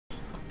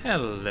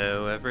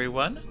Hello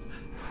everyone,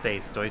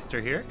 Space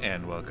Oyster here,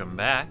 and welcome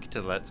back to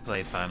Let's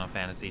Play Final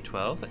Fantasy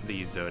XII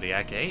The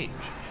Zodiac Age.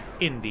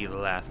 In the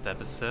last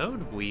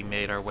episode, we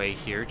made our way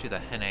here to the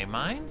Henne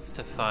Mines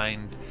to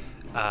find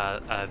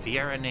a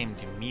Viera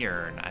named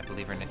Myrn.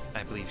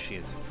 I believe she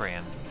is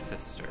Fran's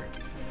sister.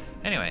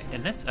 Anyway,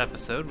 in this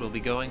episode, we'll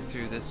be going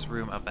through this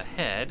room up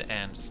ahead,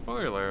 and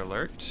spoiler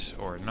alert,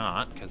 or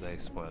not, because I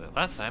spoiled it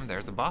last time,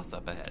 there's a boss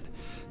up ahead.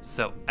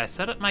 So, I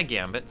set up my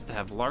gambits to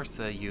have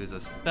Larsa use a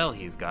spell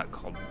he's got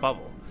called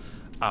Bubble.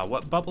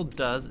 What Bubble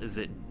does is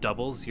it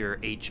doubles your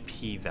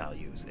HP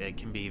values. It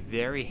can be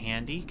very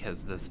handy,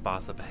 because this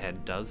boss up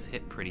ahead does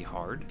hit pretty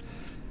hard.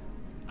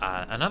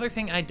 Another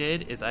thing I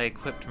did is I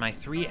equipped my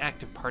 3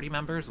 active party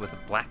members with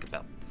black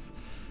belts.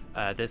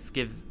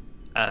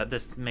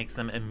 This makes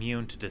them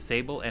immune to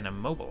disable and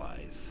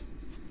immobilize.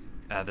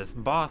 This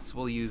boss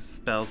will use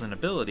spells and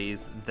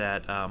abilities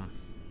that, I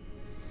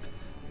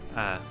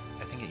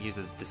think it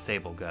uses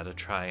Disable Gun to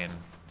try and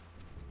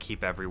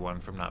keep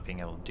everyone from not being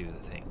able to do the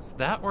things.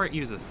 That or it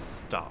uses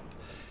Stop.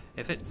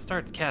 If it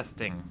starts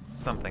casting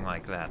something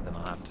like that, then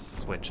I'll have to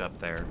switch up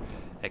their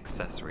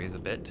accessories a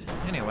bit.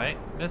 Anyway,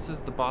 this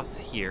is the boss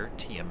here,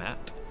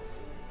 Tiamat.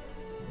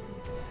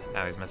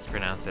 I always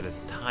mispronounced it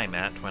as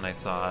Tiamat when I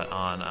saw it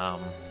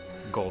on,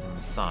 Golden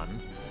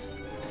Sun.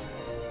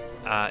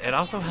 It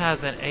also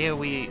has an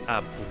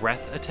AoE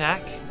breath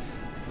attack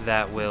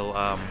that will,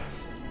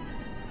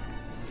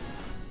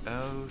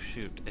 oh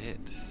shoot,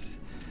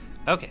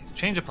 okay,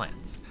 change of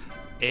plans.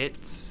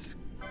 It's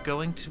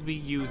going to be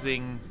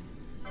using,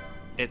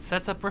 it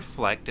sets up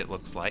Reflect, it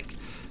looks like,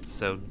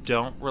 so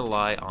don't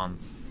rely on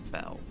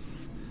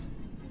spells.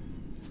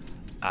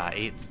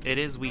 It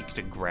is weak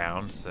to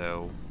ground,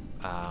 so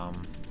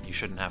you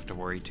shouldn't have to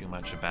worry too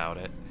much about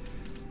it.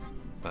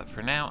 But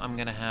for now, I'm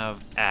going to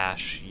have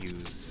Ash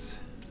use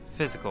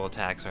physical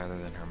attacks rather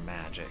than her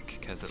magic,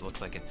 because it looks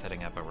like it's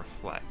setting up a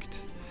Reflect.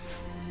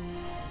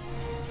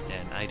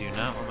 And I do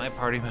not want my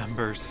party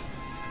members...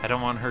 I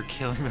don't want her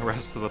killing the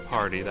rest of the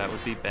party. That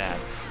would be bad.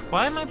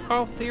 Why am I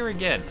Balthier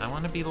again? I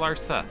want to be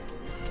Larsa.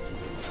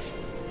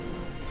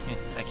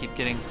 I keep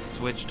getting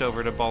switched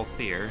over to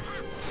Balthier.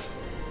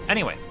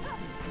 Anyway,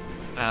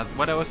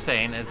 what I was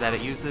saying is that it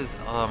uses...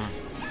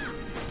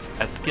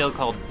 a skill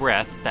called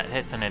Breath that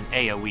hits in an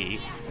AoE.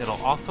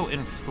 It'll also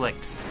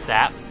inflict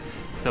Sap,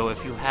 so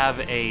if you have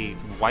a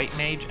white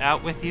mage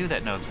out with you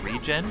that knows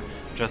Regen,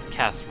 just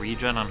cast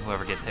Regen on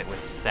whoever gets hit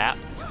with Sap.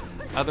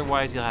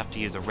 Otherwise, you'll have to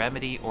use a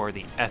Remedy or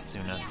the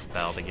Asuna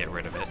spell to get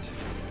rid of it.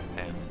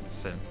 And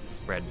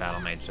since Red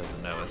Battle Mage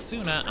doesn't know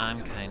Asuna,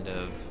 I'm kind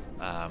of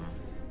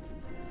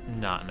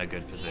not in a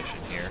good position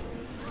here.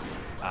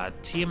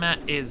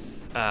 Tiamat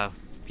is...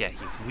 yeah,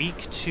 he's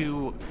weak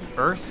to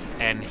earth,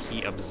 and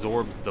he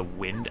absorbs the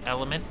wind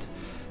element,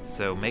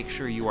 so make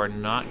sure you are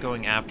not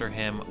going after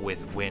him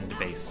with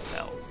wind-based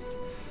spells.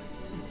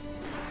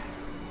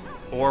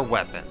 Or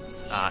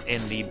weapons.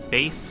 In the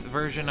base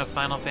version of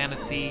Final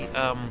Fantasy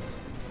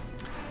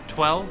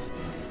XII,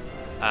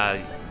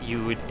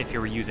 you would, if you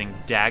were using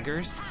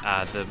daggers,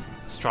 the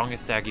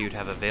strongest dagger you'd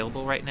have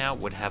available right now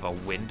would have a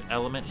wind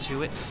element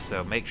to it,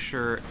 so make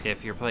sure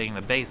if you're playing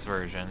the base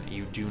version,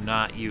 you do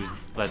not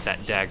let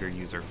that dagger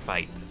user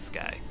fight this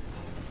guy.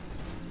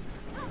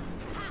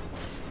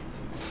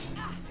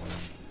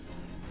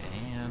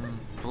 And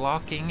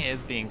blocking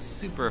is being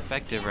super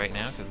effective right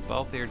now because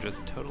Balthier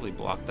just totally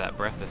blocked that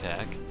breath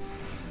attack.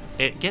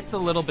 It gets a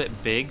little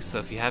bit big, so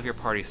if you have your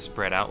party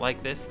spread out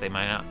like this, they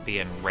might not be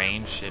in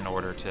range in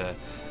order to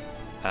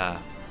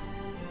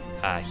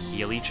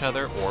heal each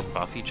other or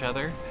buff each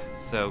other,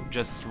 so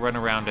just run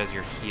around as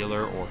your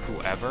healer or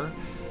whoever,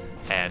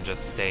 and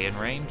just stay in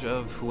range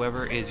of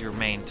whoever is your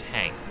main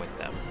tank with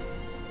them.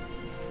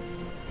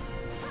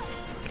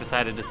 I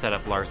decided to set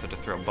up Larsa to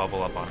throw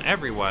Bubble up on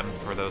everyone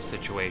for those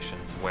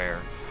situations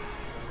where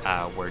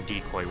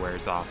Decoy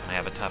wears off and I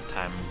have a tough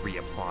time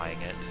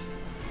reapplying it.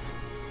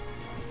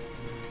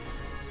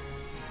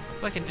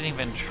 Looks like it didn't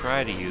even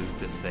try to use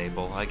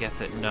Disable. I guess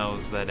it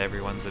knows that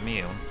everyone's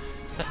immune.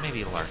 Except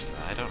maybe Larsa.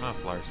 I don't know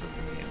if Larsa's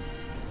immune.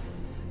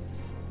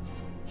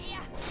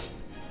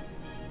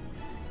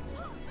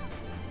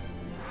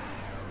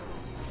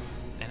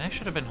 And I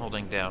should have been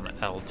holding down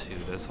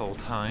L2 this whole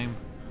time.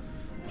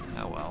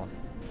 Oh well.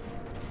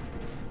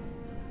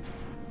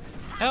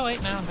 Oh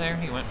wait, no, there,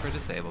 he went for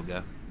Disable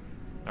Gun.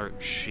 Or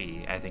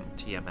she, I think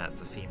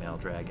Tiamat's a female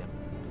dragon.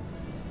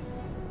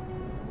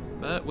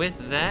 But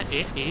with that,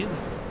 it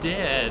is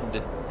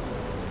dead.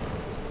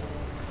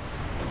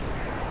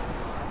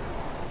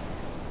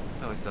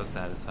 It's always so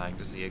satisfying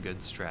to see a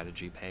good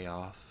strategy pay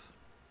off.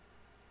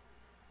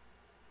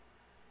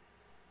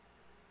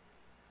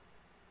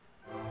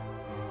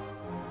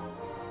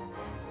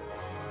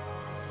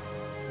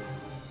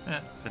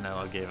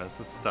 Vanilla gave us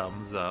a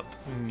thumbs up.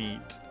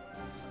 Neat.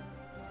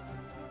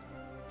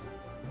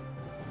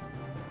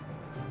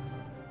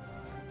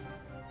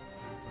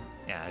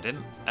 Yeah,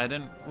 I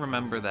didn't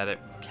remember that it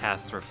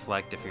casts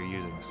Reflect if you're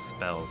using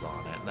spells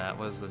on it. That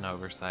was an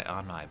oversight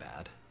on my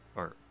bad.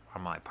 Or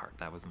on my part,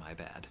 that was my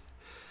bad.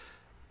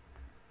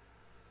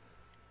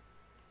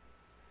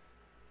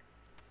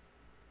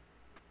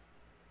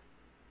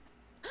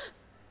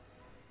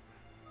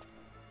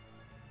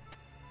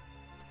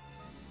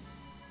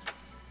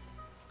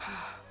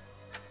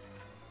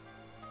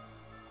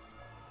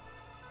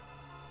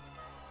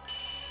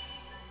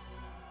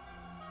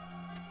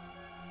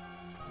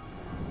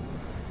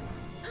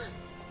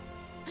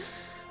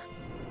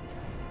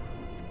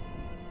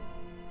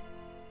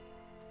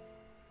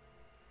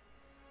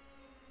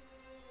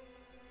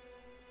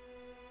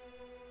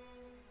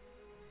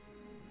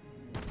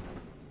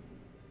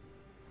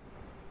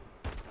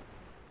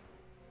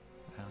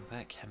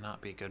 that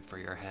cannot be good for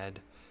your head.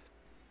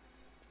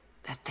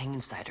 That thing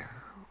inside her,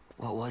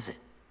 what was it?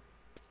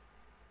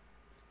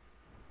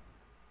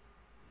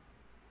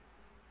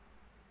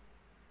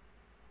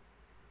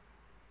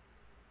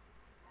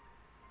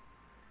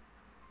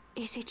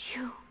 Is it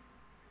you?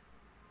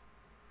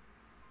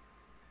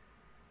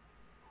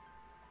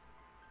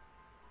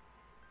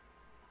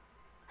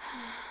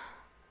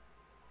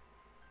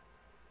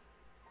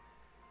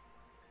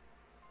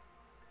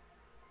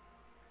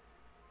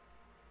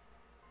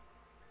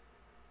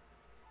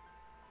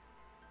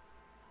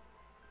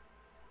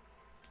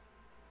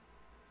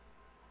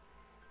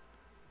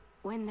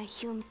 When the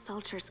Hume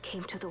soldiers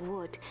came to the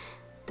wood,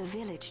 the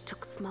village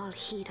took small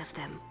heed of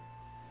them.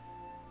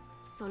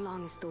 So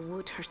long as the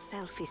wood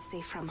herself is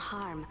safe from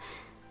harm,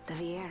 the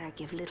Viera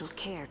give little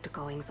care to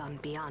goings-on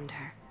beyond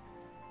her.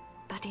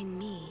 But in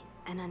me,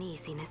 an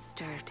uneasiness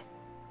stirred.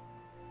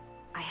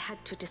 I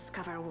had to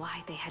discover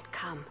why they had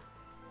come.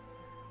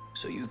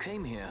 So you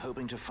came here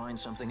hoping to find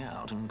something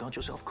out and got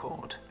yourself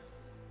caught.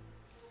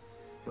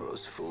 You're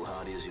as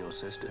foolhardy as your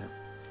sister.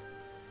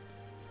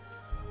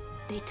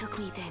 They took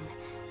me then,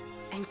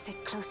 and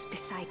set close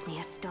beside me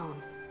a stone.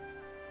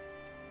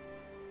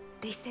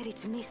 They said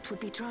its mist would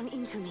be drawn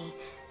into me,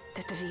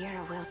 that the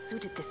Viera well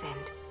suited this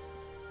end.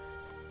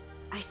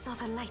 I saw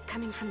the light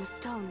coming from the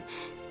stone,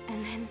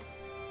 and then...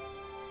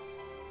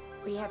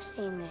 We have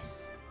seen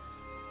this.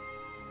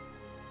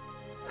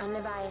 On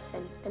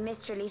Leviathan, the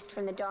mist released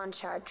from the Dawn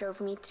Shard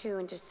drove me too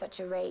into such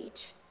a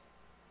rage.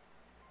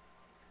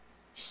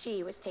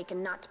 She was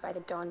taken not by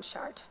the Dawn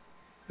Shard.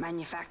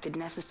 Manufactured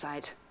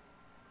nethicide.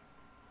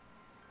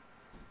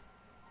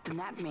 Then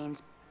that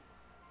means...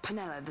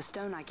 Penella, the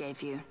stone I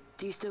gave you,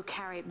 do you still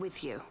carry it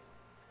with you?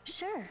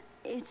 Sure,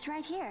 it's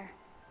right here.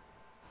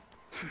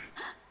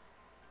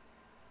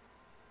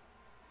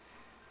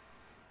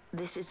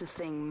 This is a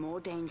thing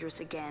more dangerous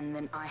again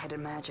than I had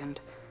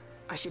imagined.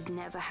 I should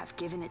never have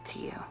given it to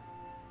you.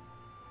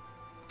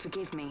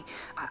 Forgive me,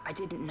 I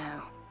didn't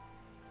know.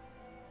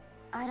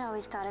 I'd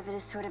always thought of it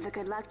as sort of a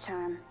good luck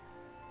charm.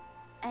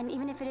 And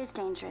even if it is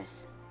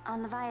dangerous,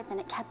 on Leviathan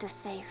it kept us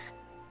safe.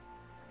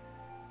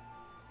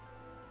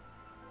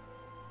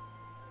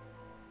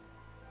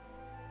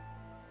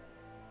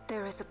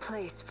 There is a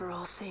place for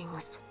all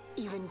things,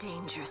 even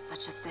danger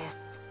such as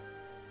this.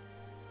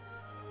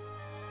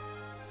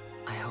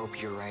 I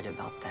hope you're right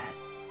about that.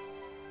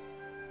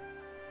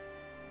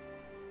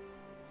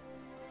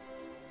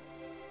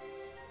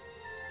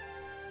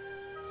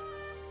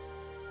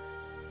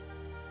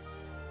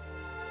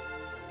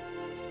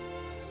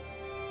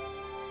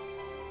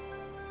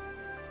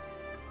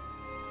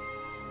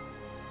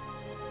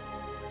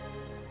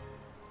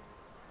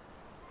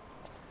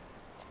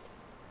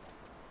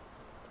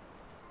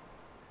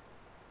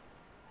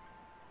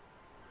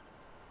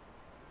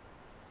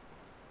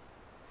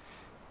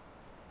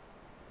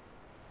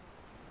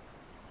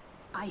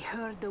 I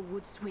heard the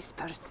wood's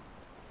whispers.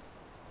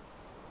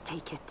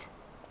 Take it.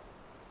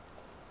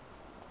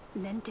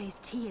 Lente's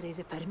tear is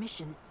a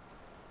permission.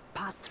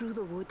 Pass through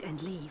the wood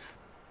and leave.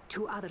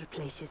 To other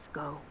places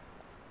go.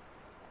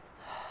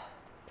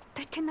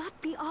 That cannot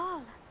be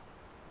all.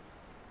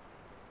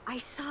 I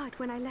saw it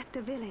when I left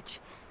the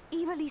village.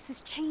 Ivalice is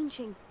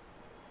changing.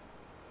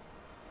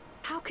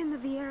 How can the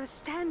Viera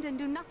stand and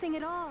do nothing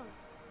at all?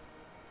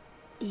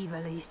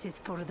 Ivalice is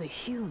for the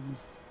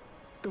Humes.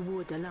 The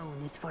wood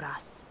alone is for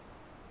us.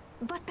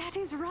 But that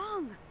is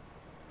wrong.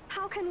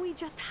 How can we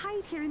just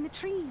hide here in the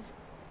trees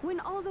when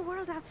all the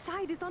world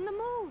outside is on the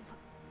move?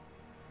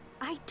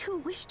 I too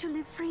wish to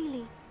live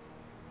freely,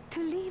 to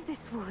leave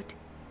this wood.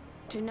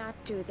 Do not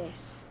do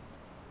this.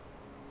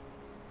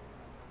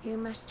 You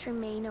must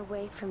remain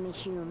away from the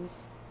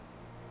Humes.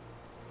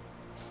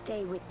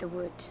 Stay with the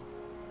wood.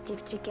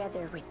 Live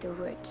together with the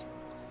wood.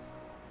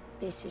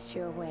 This is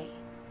your way.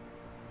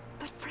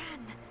 But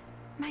Fran,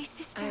 my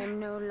sister... I am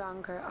no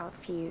longer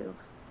of you.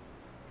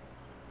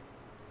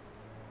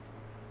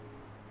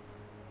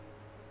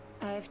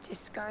 I have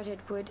discarded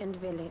wood and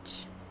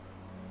village.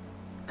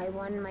 I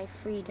won my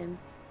freedom,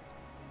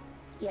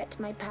 yet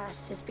my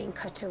past has been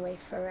cut away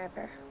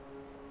forever.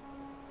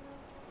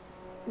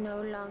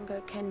 No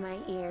longer can my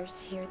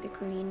ears hear the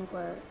green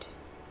word.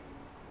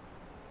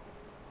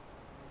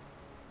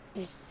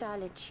 Is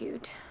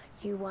solitude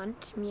you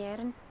want,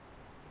 Mjern?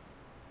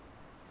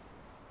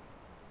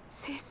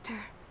 Sister.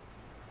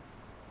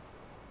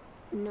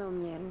 No,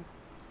 Mjern.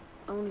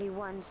 Only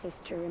one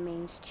sister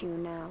remains to you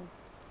now.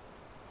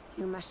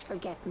 You must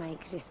forget my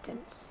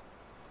existence.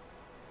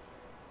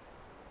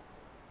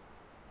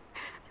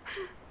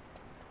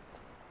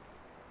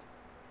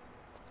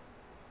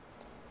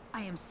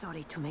 I am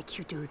sorry to make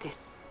you do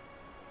this.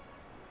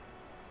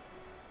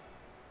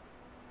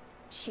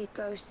 She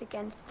goes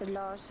against the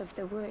laws of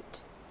the wood.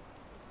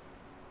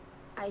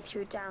 I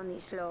threw down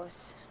these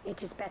laws.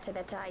 It is better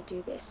that I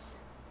do this.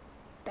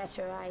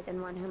 Better I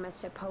than one who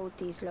must uphold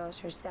these laws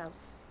herself.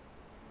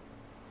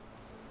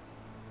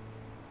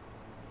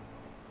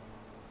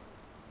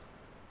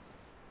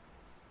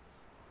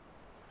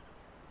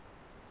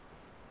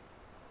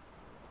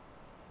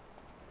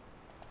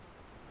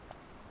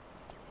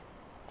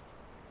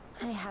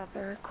 I have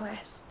a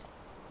request.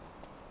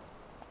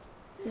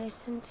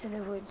 Listen to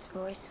the wood's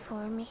voice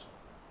for me.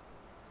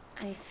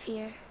 I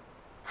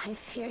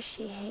fear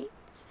she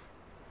hates.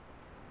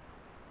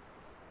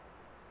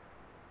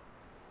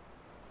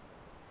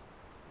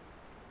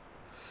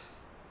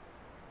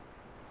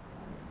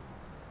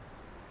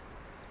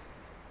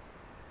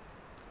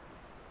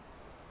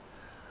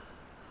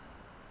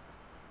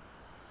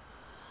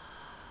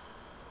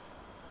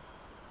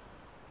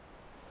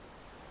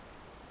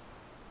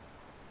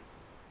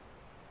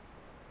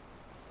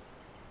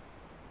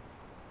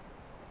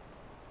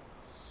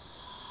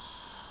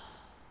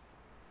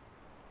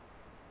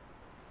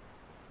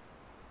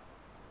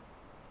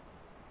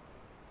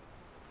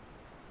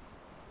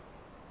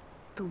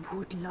 The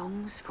wood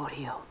longs for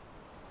you,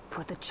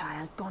 for the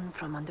child gone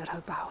from under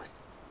her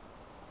boughs.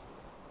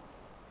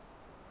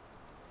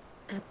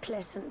 A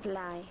pleasant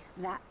lie,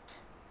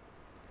 that.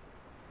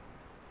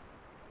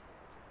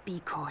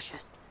 Be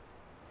cautious.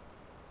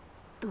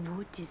 The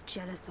wood is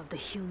jealous of the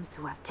Humes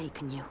who have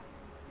taken you.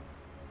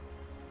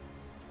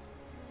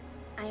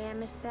 I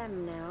am as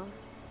them now.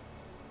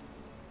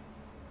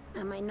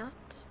 Am I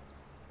not?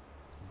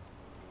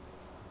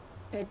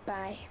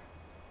 Goodbye,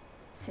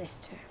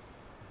 sister.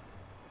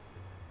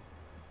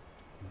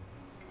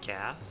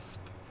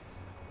 Gasp.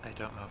 I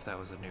don't know if that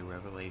was a new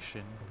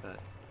revelation, but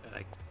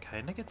I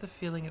kind of get the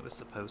feeling it was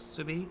supposed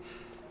to be,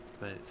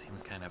 but it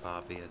seems kind of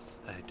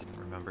obvious. I didn't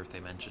remember if they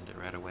mentioned it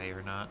right away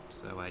or not,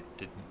 so I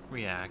didn't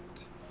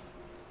react.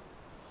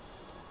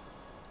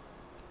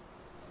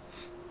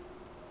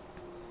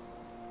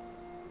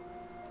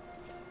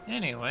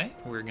 Anyway,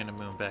 we're gonna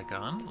move back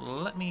on.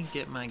 Let me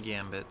get my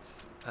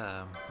gambits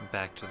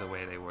back to the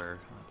way they were.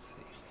 Let's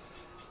see.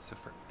 So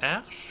for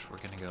Ash, we're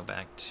gonna go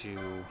back to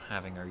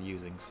having her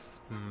using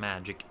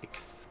magic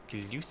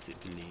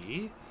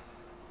exclusively.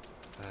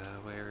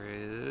 Where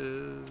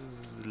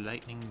is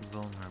lightning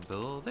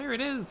vulnerable? There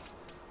it is!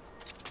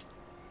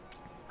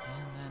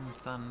 And then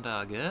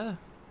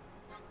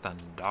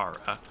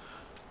Thundara.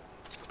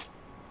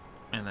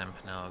 And then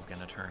Penelo's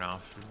gonna turn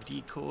off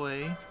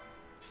decoy.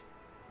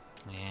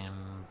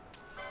 And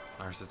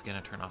Lars is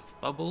gonna turn off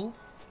bubble.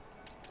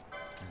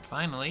 And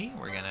finally,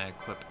 we're gonna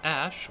equip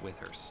Ash with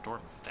her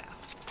storm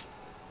staff.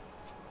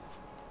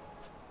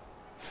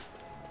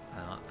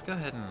 Now let's go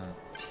ahead and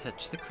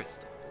touch the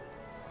crystal.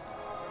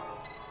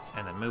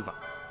 And then move on.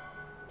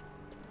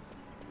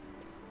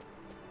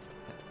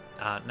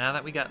 Now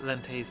that we got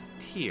Lente's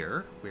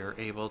tear, we're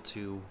able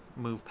to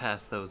move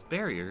past those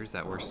barriers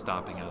that were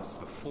stopping us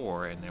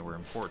before, and they were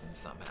important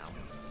somehow.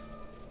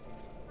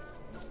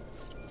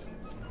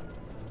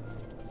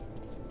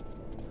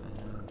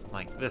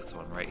 Like this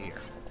one right here.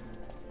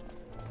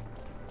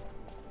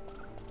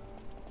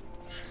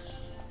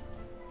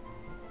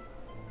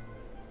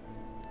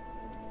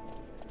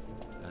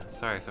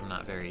 Sorry if I'm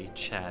not very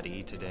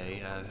chatty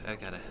today. I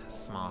got a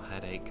small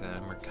headache that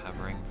I'm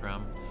recovering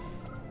from.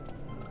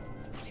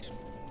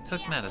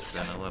 Took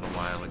medicine a little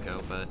while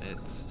ago, but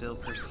it still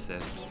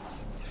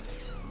persists.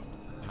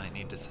 Might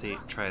need to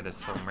try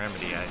this home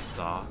remedy I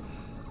saw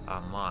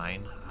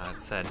online. It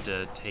said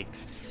to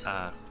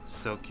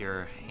soak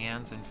your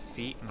hands and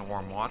feet in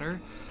warm water,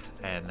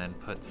 and then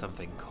put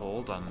something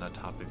cold on the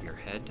top of your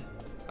head.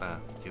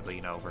 You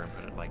lean over and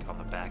put it like on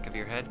the back of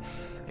your head.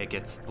 It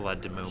gets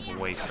blood to move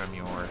away from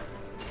your...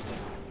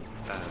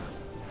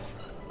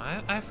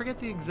 I forget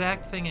the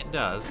exact thing it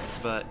does,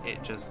 but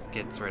it just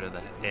gets rid of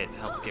it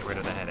helps get rid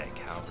of the headache,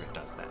 however it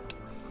does that.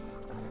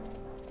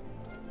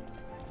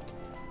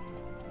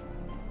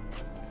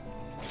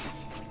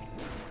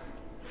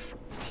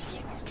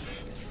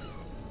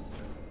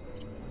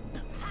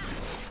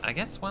 I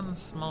guess one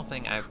small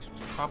thing I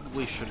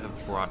probably should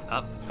have brought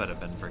up, but have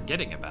been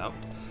forgetting about,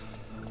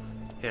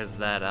 is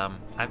that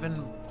I've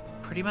been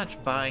pretty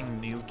much buying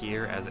new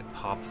gear as it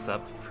pops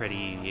up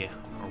pretty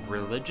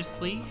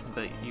religiously,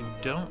 but you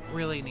don't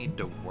really need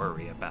to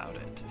worry about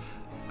it.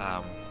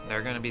 There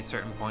are going to be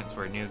certain points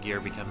where new gear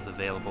becomes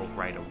available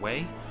right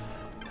away,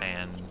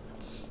 and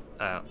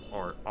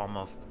or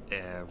almost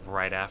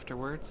right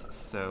afterwards,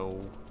 so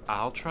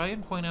I'll try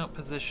and point out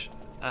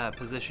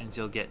positions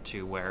you'll get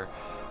to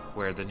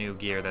where the new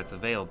gear that's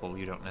available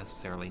you don't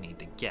necessarily need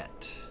to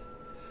get.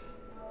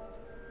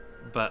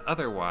 But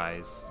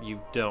otherwise,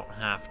 you don't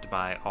have to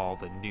buy all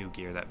the new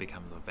gear that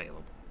becomes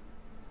available.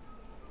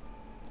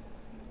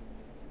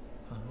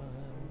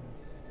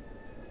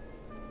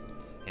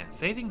 Yeah,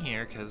 saving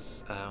here,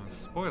 because,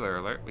 spoiler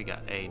alert, we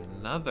got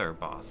another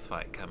boss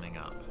fight coming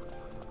up.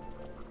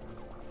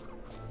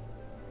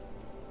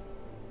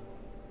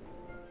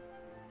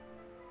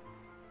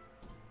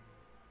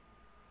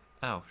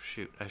 Oh,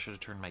 shoot, I should have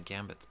turned my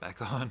gambits back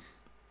on.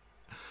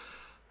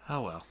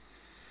 Oh well.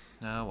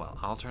 Oh well,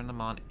 I'll turn them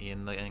on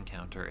in the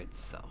encounter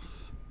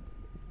itself.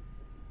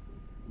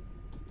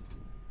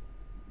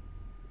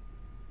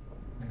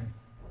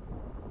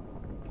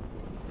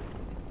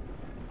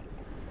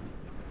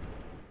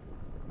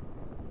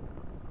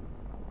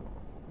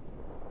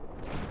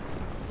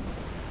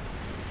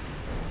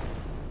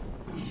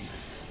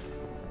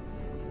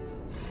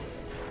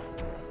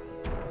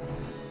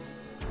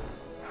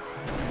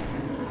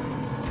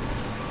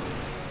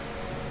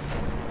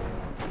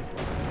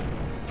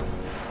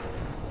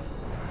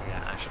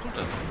 Should have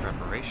done some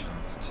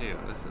preparations too.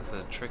 This is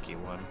a tricky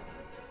one.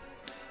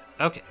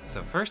 Okay,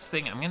 so first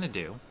thing I'm gonna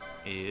do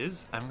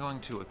is I'm going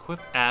to equip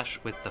Ash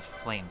with the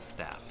Flame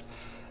Staff.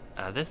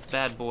 This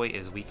bad boy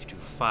is weak to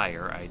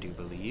fire, I do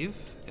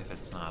believe. If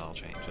it's not, I'll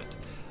change it.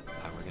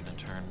 We're gonna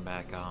turn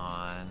back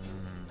on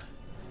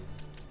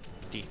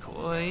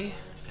Decoy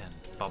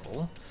and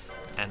Bubble.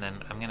 And then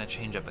I'm gonna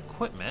change up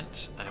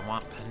equipment. I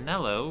want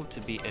Penelo to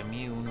be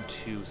immune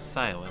to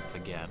silence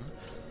again.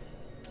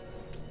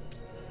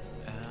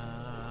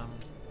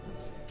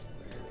 Let's see.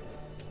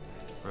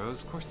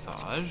 Rose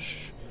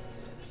Corsage.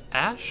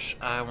 Ash,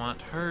 I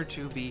want her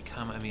to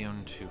become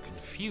immune to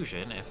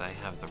confusion if I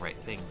have the right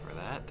thing for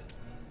that.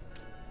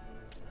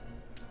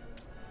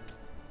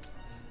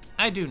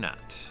 I do not.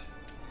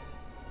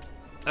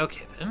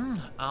 Okay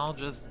then, I'll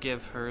just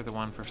give her the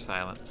one for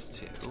silence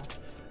too.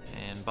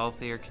 And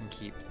Balthier can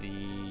keep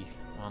the...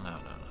 well, no.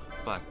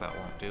 Black Belt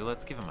won't do.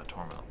 Let's give him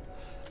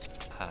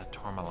a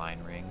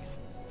tourmaline ring.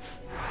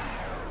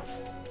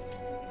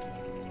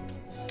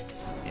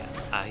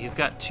 Yeah, he's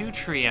got 2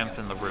 treants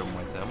in the room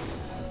with him.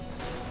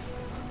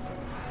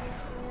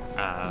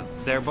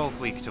 They're both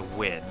weak to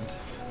wind.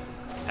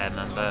 And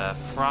then the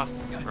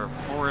frost, or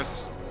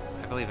forest,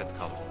 I believe it's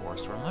called a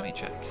forest worm. Let me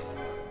check.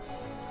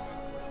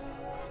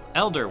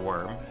 Elder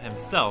Worm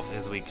himself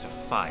is weak to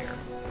fire.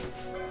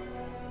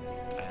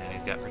 And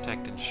he's got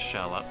protected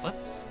shell up.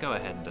 Let's go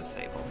ahead and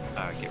disable,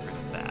 get rid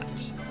of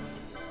that.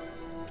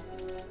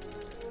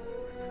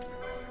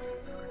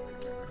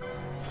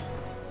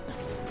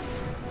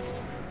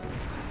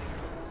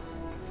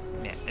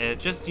 Yeah, it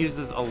just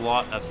uses a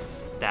lot of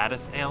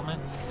status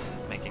ailments,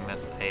 making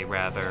this a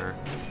rather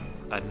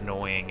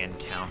annoying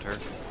encounter.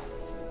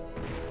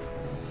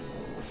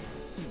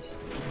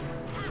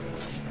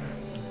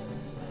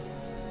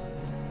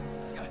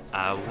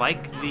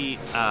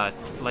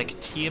 Like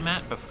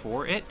Tiamat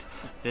before it,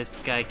 this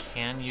guy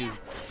can use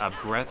a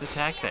breath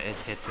attack that it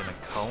hits in a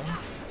cone.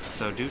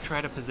 So do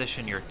try to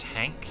position your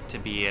tank to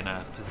be in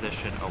a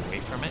position away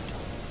from it.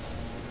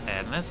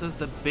 And this is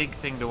the big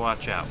thing to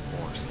watch out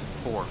for,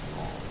 Spore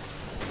Fall.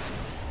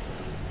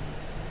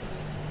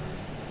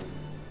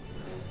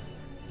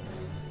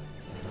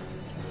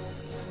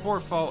 Spore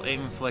Fall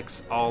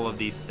inflicts all of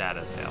these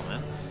status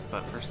ailments,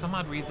 but for some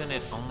odd reason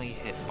it only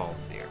hit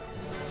Balthier.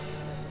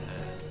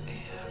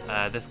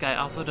 This guy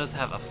also does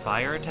have a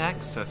fire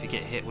attack, so if you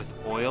get hit with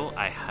oil,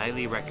 I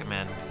highly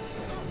recommend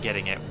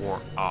getting it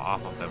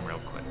off of them real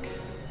quick.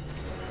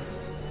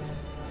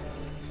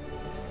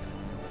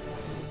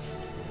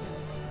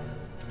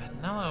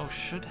 Penelo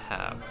should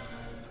have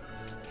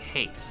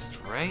haste,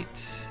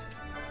 right?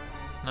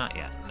 Not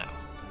yet, no.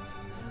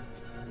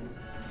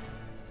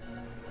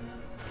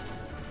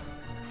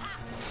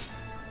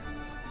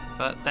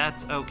 But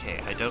that's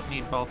okay. I don't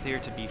need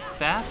Balthier to be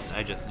fast,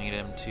 I just need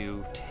him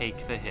to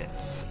take the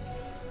hits.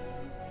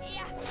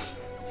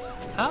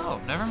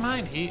 Oh, never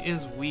mind. He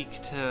is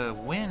weak to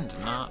wind,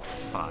 not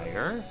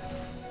fire.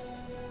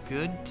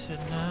 Good to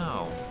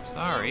know.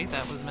 Sorry,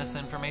 that was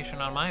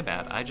misinformation on my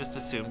bad. I just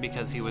assumed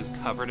because he was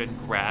covered in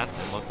grass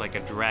and looked like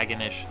a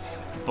dragonish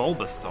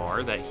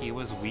Bulbasaur that he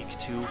was weak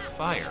to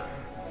fire.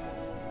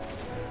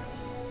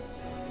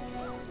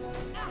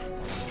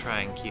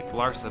 Try and keep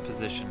Larsa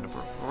positioned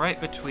right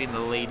between the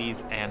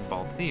ladies and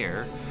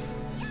Balthier,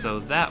 so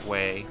that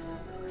way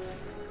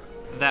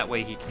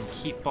he can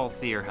keep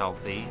Balthier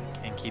healthy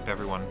and keep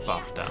everyone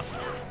buffed up.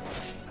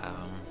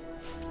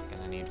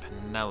 Gonna need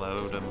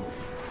Penelo to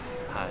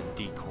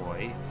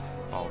decoy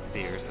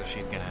Balthier, so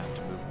she's gonna have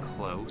to move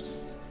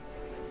close.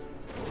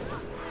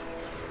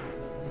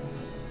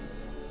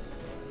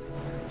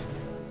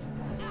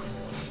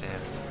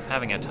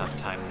 Having a tough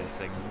time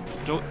missing.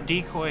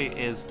 Decoy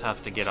is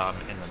tough to get on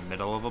in the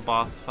middle of a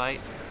boss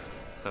fight,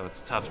 so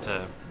it's tough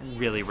to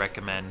really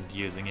recommend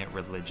using it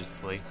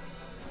religiously.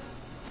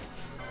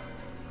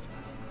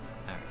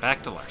 Alright,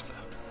 back to Larsa.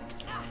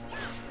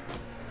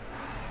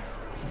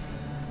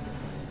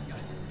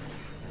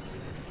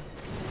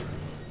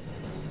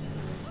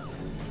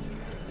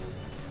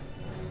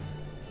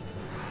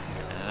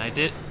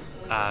 And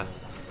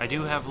I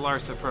do have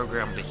Larsa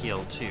programmed to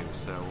heal too,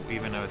 so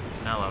even with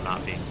Penelo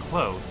not being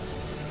close,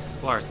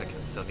 Larsa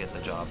can still get the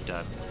job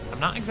done. I'm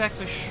not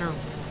exactly sure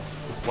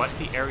what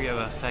the area of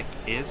effect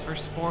is for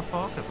Spore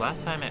Fall, because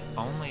last time it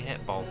only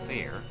hit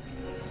Balthier.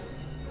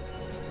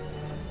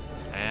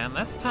 And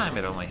this time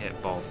it only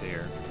hit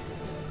Balthier.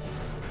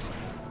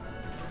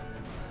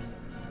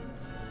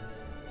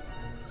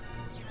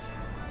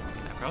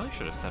 I probably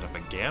should have set up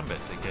a gambit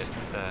to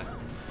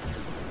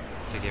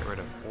get rid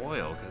of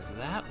oil, because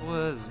that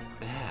was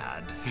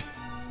bad.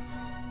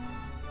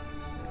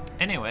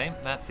 Anyway,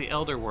 that's the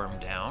Elder Worm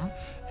down,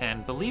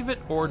 and believe it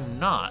or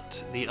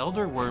not, the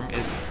Elder Worm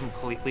is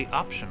completely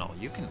optional.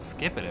 You can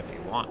skip it if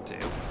you want to.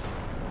 Of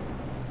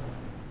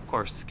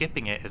course,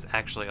 skipping it is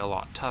actually a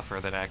lot tougher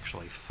than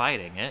actually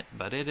fighting it,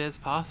 but it is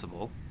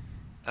possible.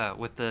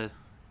 With the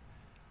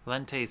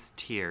Lentes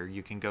tier,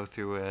 you can go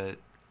through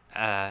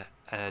a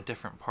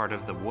different part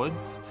of the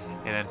woods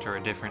and enter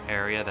a different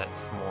area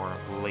that's more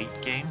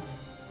late game.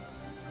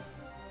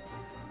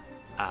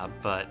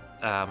 But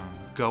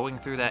going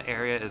through that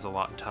area is a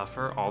lot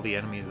tougher. All the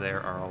enemies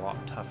there are a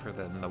lot tougher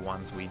than the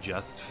ones we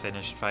just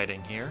finished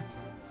fighting here.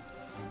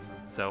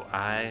 So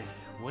I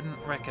wouldn't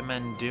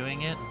recommend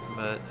doing it,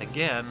 but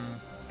again,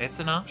 it's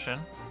an option.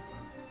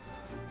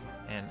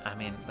 And I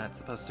mean, that's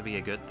supposed to be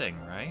a good thing,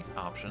 right?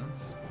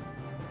 Options.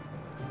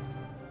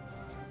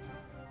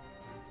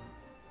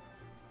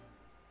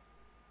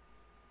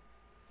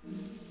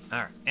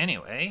 Alright,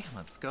 anyway,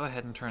 let's go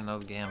ahead and turn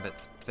those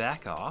gambits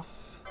back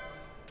off.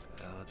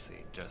 Let's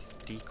see,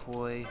 just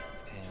decoy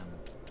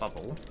and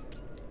bubble.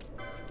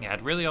 Yeah,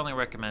 I'd really only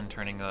recommend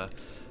turning the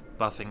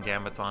buffing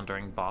gambits on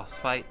during boss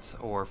fights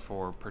or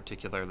for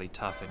particularly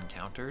tough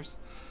encounters.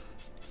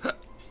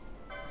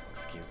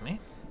 Excuse me.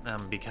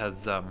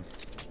 Because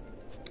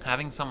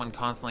having someone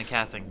constantly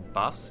casting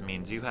buffs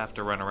means you have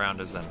to run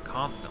around as them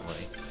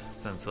constantly,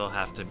 since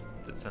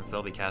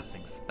they'll be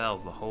casting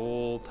spells the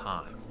whole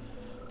time.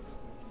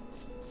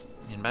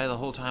 And by the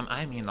whole time,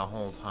 I mean the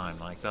whole time.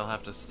 Like, they'll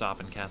have to stop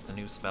and cast a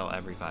new spell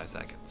every 5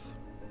 seconds.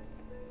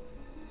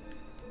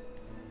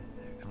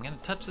 I'm gonna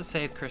touch the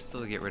save crystal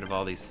to get rid of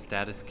all these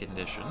status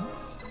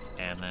conditions,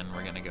 and then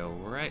we're gonna go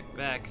right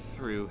back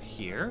through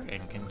here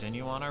and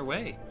continue on our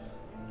way.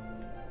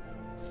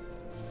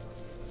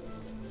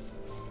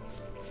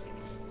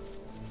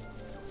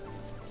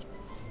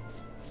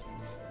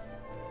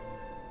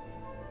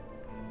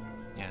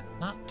 Yeah,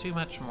 not too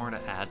much more to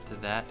add to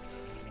that.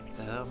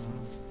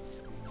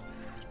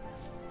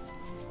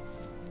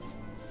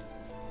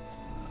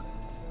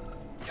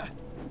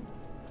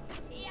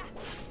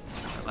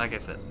 Like I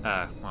said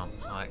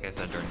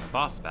during the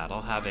boss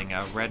battle, having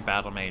a red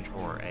battle mage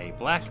or a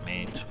black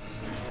mage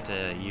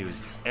to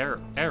use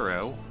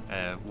arrow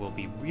will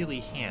be really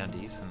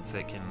handy,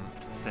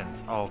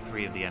 since all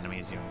 3 of the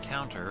enemies you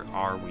encounter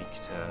are weak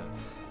to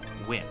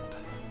wind.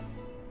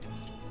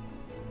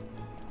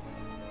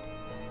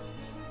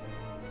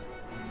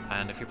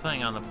 And if you're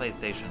playing on the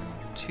PlayStation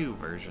 2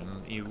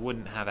 version, you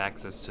wouldn't have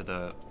access to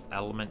the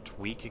element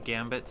weak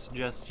gambits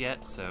just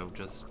yet, so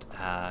just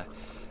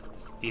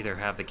either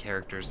have the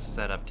characters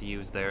set up to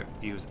use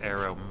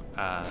arrow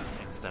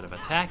instead of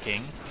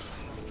attacking,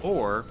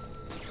 or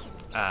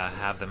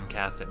have them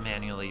cast it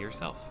manually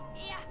yourself.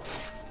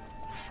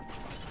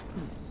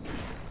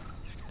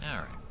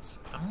 Alright,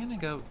 so I'm gonna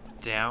go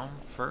down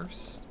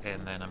first,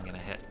 and then I'm gonna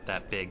hit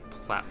that big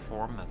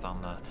platform that's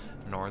on the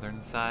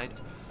northern side.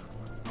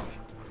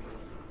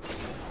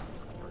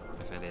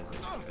 If it isn't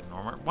even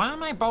normal. Why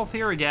am I both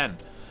here again?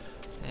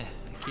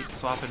 It keeps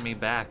swapping me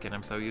back, and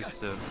I'm so used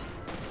to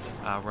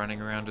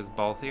running around as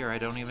Balthier, I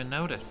don't even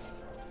notice.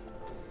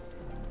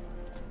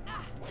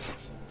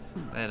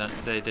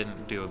 They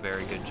didn't do a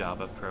very good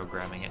job of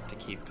programming it to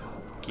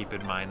keep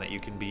in mind that you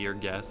can be your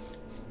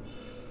guests.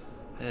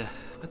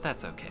 But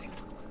that's okay.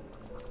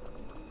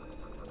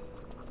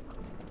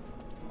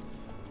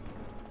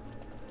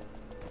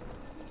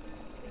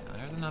 Now,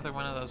 there's another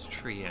one of those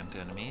tree ant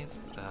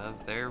enemies.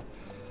 They're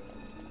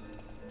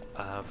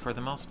for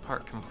the most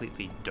part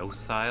completely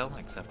docile,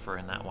 except for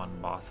in that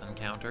one boss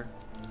encounter.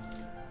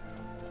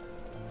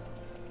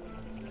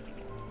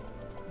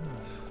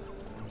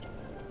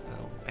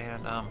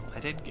 And I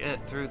did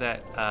get through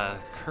that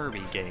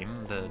Kirby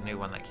game, the new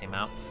one that came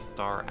out,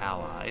 Star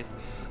Allies.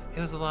 It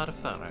was a lot of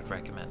fun. I'd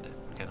recommend it.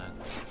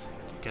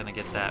 Gonna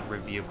get that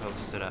review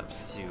posted up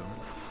soon.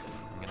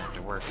 I'm gonna have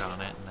to work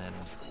on it, and then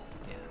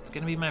yeah, it's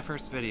gonna be my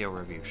first video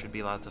review. Should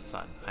be lots of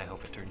fun. I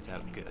hope it turns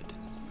out good.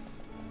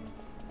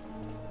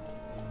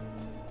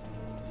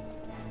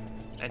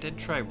 I did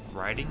try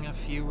writing a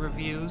few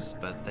reviews,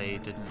 but they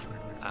didn't.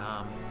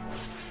 I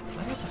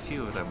guess a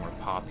few of them were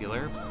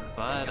popular,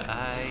 but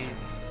I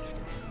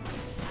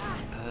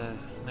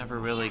never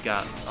really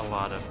got a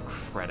lot of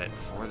credit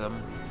for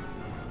them.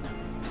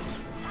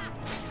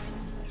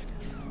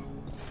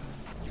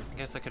 I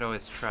guess I could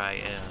always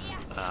try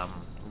and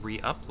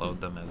re-upload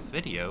them as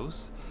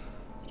videos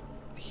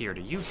here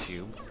to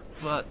YouTube,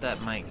 but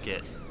that might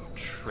get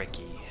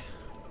tricky,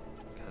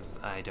 because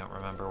I don't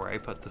remember where I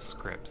put the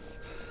scripts.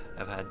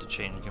 I've had to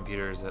change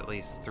computers at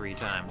least 3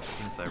 times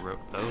since I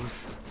wrote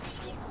those.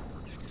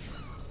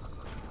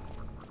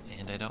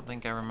 And I don't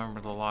think I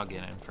remember the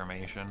login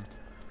information.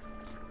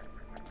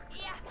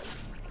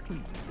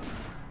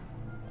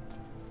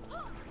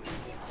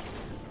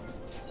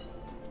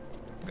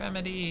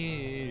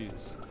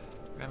 Remedies!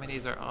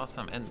 Remedies are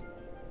awesome, and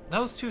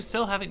those 2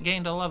 still haven't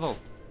gained a level.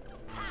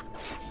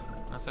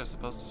 Unless I was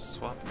supposed to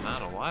swap them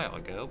out a while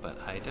ago, but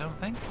I don't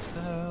think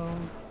so.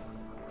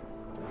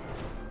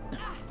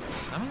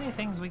 How many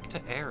things weak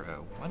to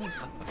arrow? What is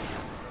up with that?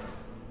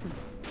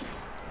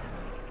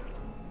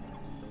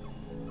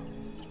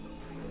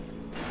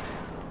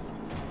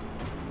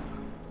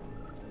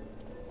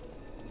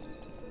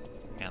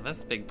 Yeah,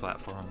 this big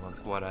platform was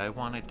what I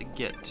wanted to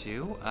get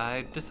to.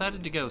 I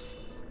decided to go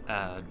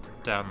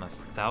down the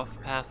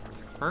south path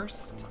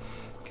first,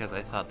 because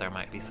I thought there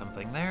might be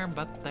something there,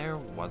 but there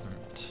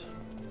wasn't.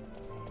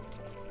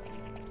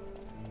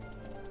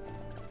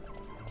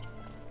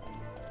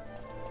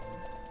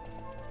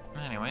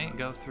 anyway,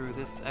 go through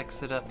this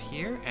exit up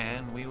here,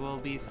 and we will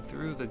be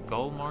through the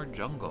Gulmore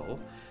Jungle.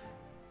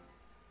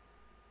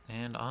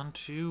 And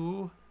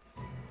onto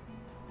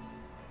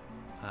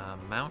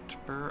Mount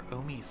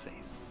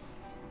But-Omisace.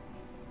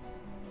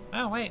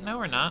 Oh wait, no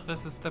we're not.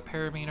 This is the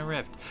Paramina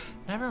Rift.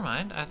 Never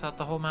mind. I thought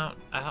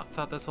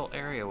this whole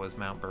area was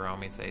Mount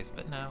But-Omisace,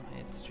 but no,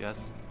 it's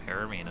just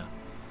Paramina.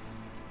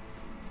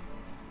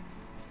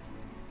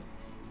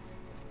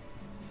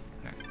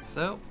 Alright,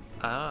 so,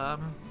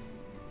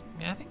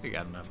 yeah, I think we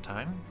got enough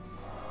time.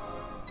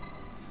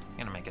 I'm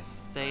gonna make a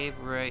save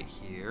right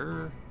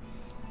here.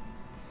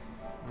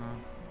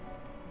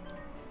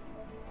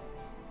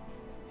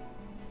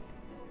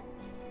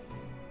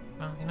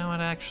 Well, you know what,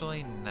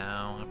 actually,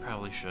 no, I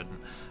probably shouldn't.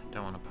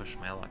 Don't want to push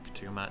my luck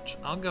too much.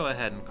 I'll go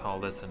ahead and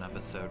call this an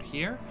episode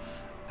here.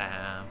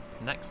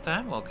 Next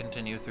time, we'll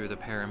continue through the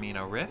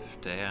Paramina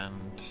Rift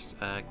and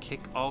kick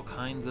all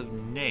kinds of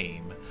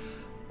name.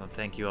 Well,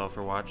 thank you all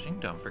for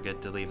watching. Don't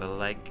forget to leave a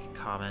like,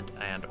 comment,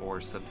 and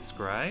or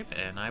subscribe,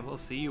 and I will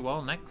see you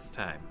all next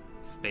time.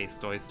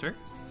 Spaced Oyster,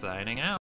 signing out.